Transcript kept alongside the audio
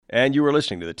And you are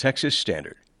listening to the Texas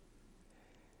Standard.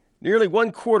 Nearly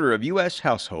 1/4 of U.S.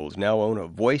 households now own a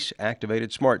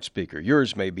voice-activated smart speaker.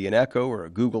 Yours may be an Echo or a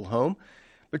Google Home,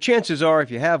 but chances are if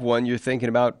you have one, you're thinking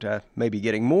about maybe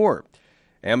getting more.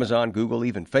 Amazon, Google,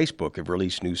 even Facebook have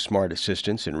released new smart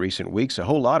assistants in recent weeks, a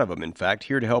whole lot of them, in fact,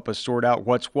 here to help us sort out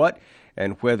what's what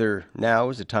and whether now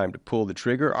is the time to pull the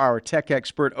trigger. Our tech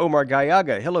expert, Omar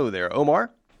Gallaga. Hello there,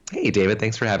 Omar. Hey, David.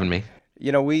 Thanks for having me.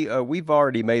 You know, we've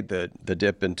already made the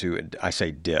dip into it. I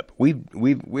say dip.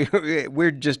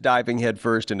 We're just diving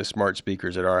headfirst into smart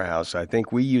speakers at our house. I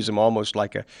think we use them almost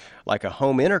like a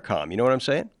home intercom. You know what I'm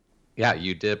saying? Yeah,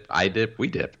 you dip, I dip, we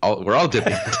dip. We're all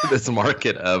dipping into this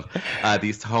market of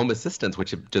these home assistants,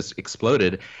 which have just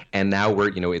exploded. And now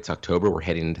it's October. We're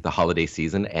heading into the holiday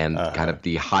season, and kind of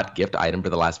the hot gift item for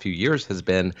the last few years has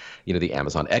been, the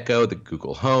Amazon Echo, the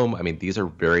Google Home. I mean, these are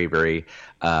very, very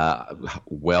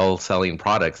well-selling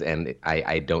products, and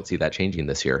I don't see that changing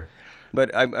this year. But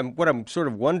what I'm sort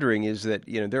of wondering is that,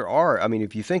 there are,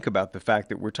 if you think about the fact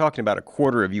that we're talking about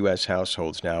 1/4 of U.S.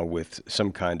 households now with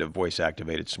some kind of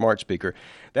voice-activated smart speaker,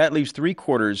 that leaves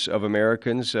 3/4 of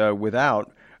Americans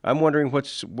without. I'm wondering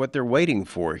what they're waiting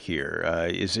for here.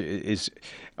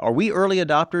 Are we early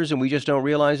adopters and we just don't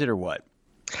realize it, or what?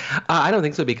 I don't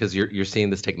think so, because you're seeing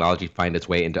this technology find its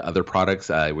way into other products.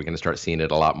 We're going to start seeing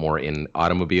it a lot more in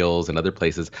automobiles and other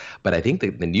places. But I think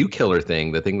the new killer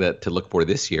thing, the thing that to look for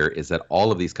this year, is that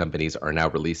all of these companies are now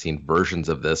releasing versions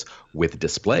of this with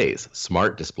displays.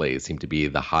 Smart displays seem to be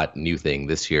the hot new thing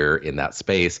this year in that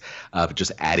space of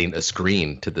just adding a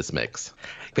screen to this mix.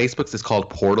 Facebook's is called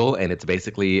Portal, and it's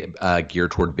basically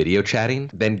geared toward video chatting.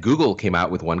 Then Google came out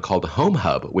with one called Home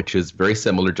Hub, which is very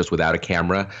similar, just without a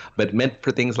camera, but meant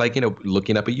for things like,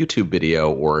 looking up a YouTube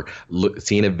video or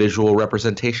seeing a visual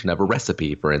representation of a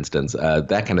recipe, for instance,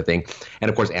 that kind of thing. And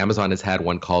of course, Amazon has had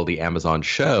one called the Amazon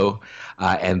Show,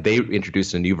 and they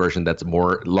introduced a new version that's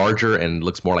more larger and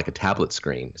looks more like a tablet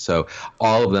screen. So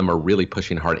all of them are really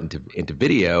pushing hard into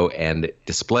video and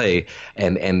display.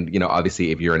 And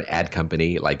obviously, if you're an ad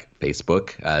company like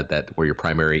Facebook, where your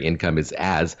primary income is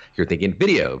ads, you're thinking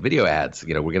video ads.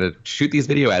 We're going to shoot these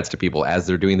video ads to people as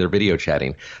they're doing their video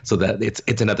chatting. So that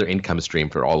it's another income stream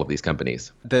for all of these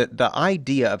companies. The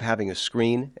idea of having a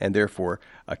screen and therefore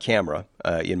a camera,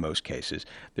 in most cases,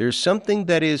 there's something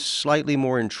that is slightly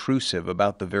more intrusive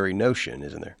about the very notion,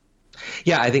 isn't there?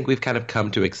 Yeah, I think we've kind of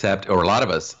come to accept, or a lot of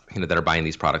us, that are buying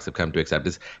these products have come to accept,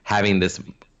 is having this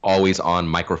always on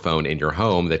microphone in your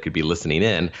home that could be listening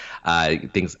in.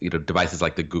 Things, devices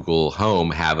like the Google Home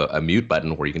have a mute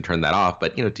button where you can turn that off,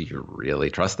 but do you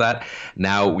really trust that?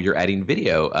 Now you're adding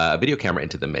video camera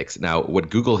into the mix. Now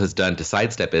what Google has done to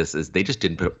sidestep is they just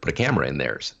didn't put a camera in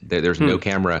theirs. There's no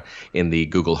camera in the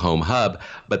Google Home Hub,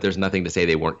 but there's nothing to say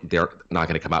they're not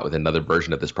going to come out with another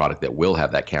version of this product that will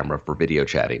have that camera for video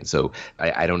chatting. So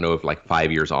I don't know if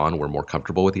 5 years on we're more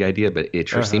comfortable with the idea, but it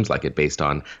sure seems like it based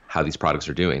on how these products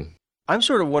are doing. I'm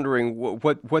sort of wondering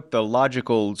what the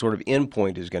logical sort of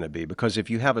endpoint is going to be, because if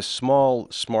you have a small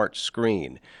smart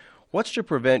screen, what's to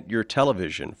prevent your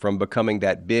television from becoming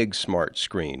that big smart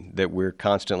screen that we're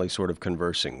constantly sort of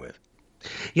conversing with?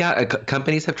 Yeah,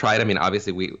 companies have tried. I mean,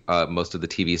 obviously, most of the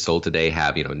TVs sold today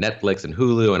have, Netflix and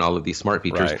Hulu and all of these smart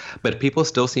features. Right. But people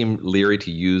still seem leery to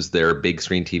use their big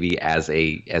screen TV as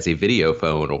a video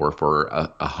phone or for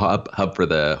a hub for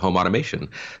the home automation.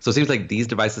 So it seems like these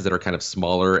devices that are kind of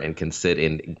smaller and can sit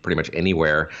in pretty much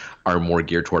anywhere are more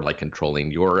geared toward controlling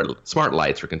your smart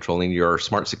lights or controlling your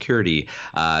smart security,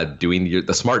 doing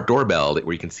the smart doorbell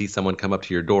where you can see someone come up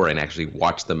to your door and actually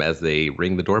watch them as they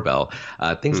ring the doorbell.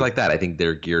 Things like that. I think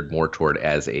they're geared more toward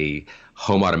as a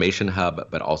home automation hub,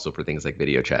 but also for things like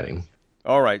video chatting.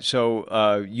 All right.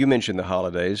 So you mentioned the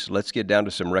holidays. Let's get down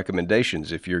to some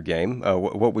recommendations if you're game.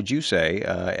 What would you say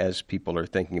as people are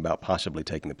thinking about possibly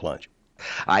taking the plunge?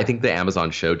 I think the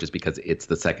Amazon Show, just because it's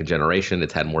the second generation,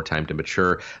 it's had more time to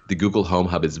mature. The Google Home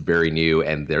Hub is very new,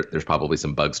 and there's probably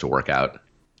some bugs to work out.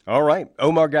 All right.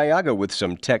 Omar Gallaga with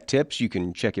some tech tips. You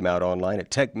can check him out online at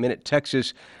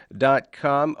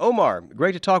techminutexas.com. Omar,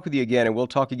 great to talk with you again, and we'll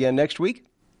talk again next week.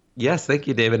 Yes, thank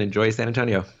you, David. Enjoy San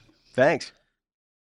Antonio. Thanks.